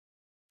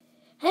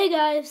Hey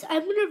guys,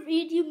 I'm going to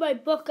read you my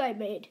book I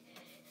made.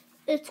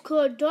 It's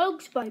called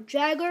Dogs by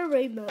Jagger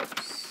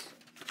Ramos.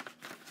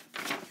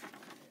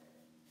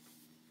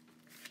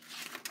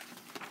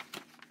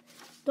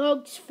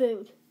 Dog's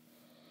food.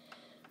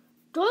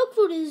 Dog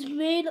food is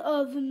made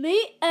of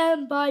meat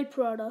and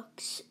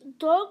byproducts.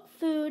 Dog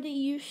food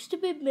used to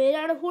be made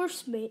out of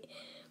horse meat,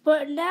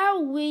 but now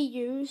we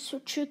use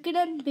chicken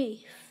and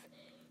beef.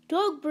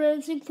 Dog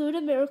brands include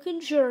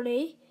American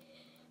Journey,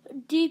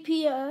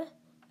 DPA,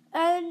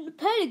 and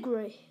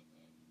Pedigree.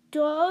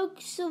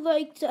 Dogs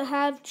like to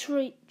have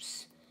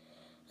treats.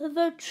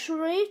 The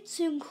treats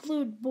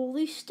include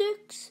bully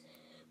sticks,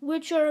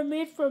 which are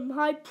made from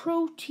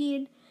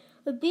high-protein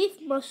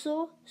beef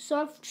muscle,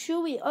 soft,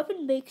 chewy,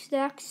 oven-baked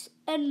snacks,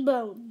 and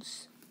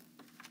bones.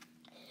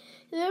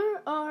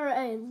 There are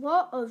a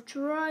lot of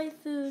dry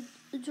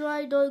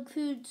dog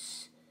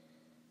foods,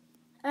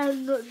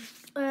 and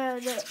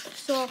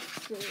soft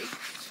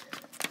foods.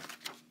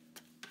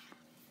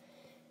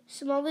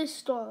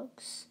 Smallest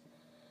dogs.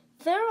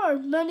 There are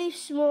many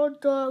small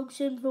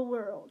dogs in the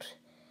world.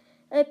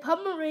 A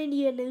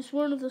Pomeranian is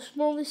one of the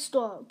smallest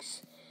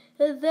dogs.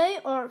 They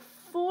are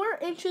 4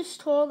 inches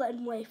tall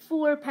and weigh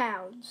 4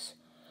 pounds.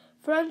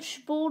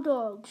 French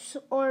bulldogs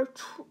are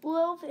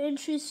 12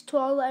 inches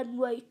tall and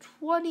weigh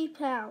 20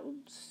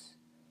 pounds.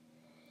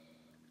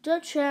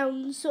 Dutch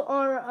hounds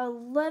are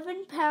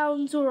 11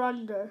 pounds or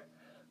under.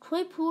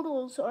 Toy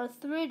poodles are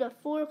 3 to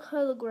 4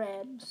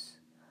 kilograms.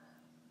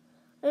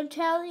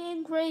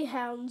 Italian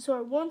greyhounds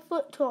are 1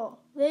 foot tall.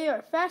 They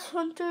are fast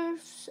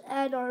hunters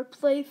and are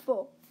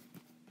playful.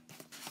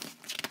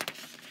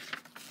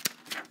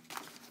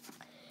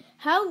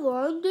 How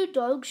long do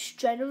dogs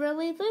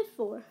generally live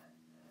for?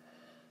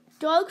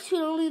 Dogs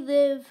can only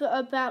live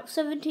about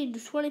 17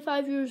 to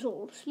 25 years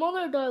old.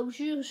 Smaller dogs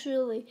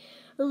usually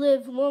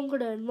live longer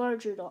than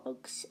larger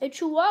dogs. A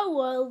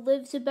Chihuahua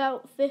lives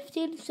about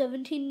 15 to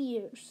 17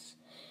 years.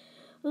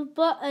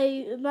 But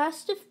a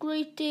Mastiff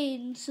Great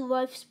Dane's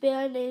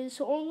lifespan is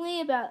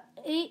only about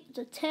 8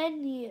 to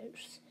 10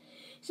 years.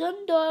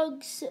 Some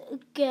dogs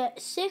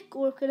get sick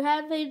or can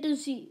have a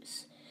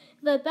disease.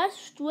 The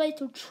best way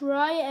to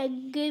try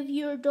and give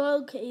your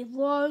dog a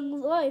long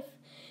life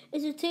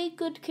is to take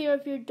good care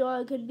of your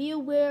dog and be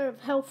aware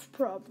of health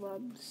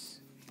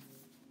problems.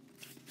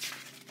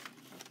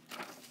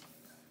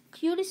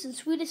 Cutest and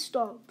sweetest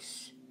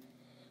dogs.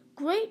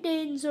 Great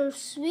Danes are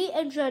sweet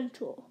and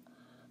gentle.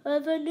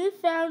 The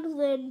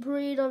Newfoundland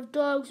breed of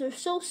dogs are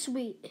so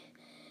sweet.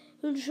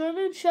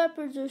 German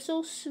Shepherds are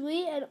so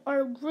sweet and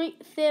are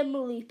great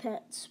family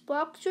pets.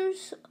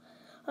 Boxers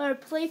are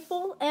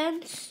playful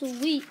and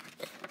sweet.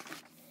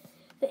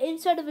 The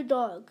inside of a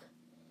dog.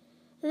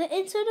 The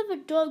inside of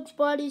a dog's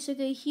body is like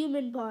a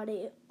human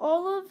body.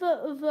 All of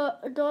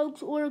the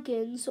dog's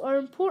organs are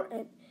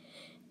important.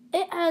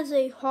 It has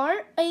a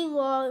heart, a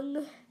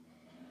lung,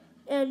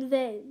 and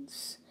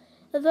veins.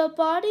 The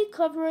body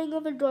covering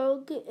of a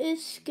dog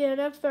is skin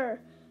and fur.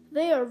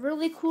 They are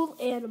really cool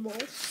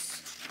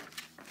animals.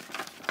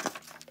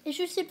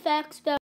 Interesting facts about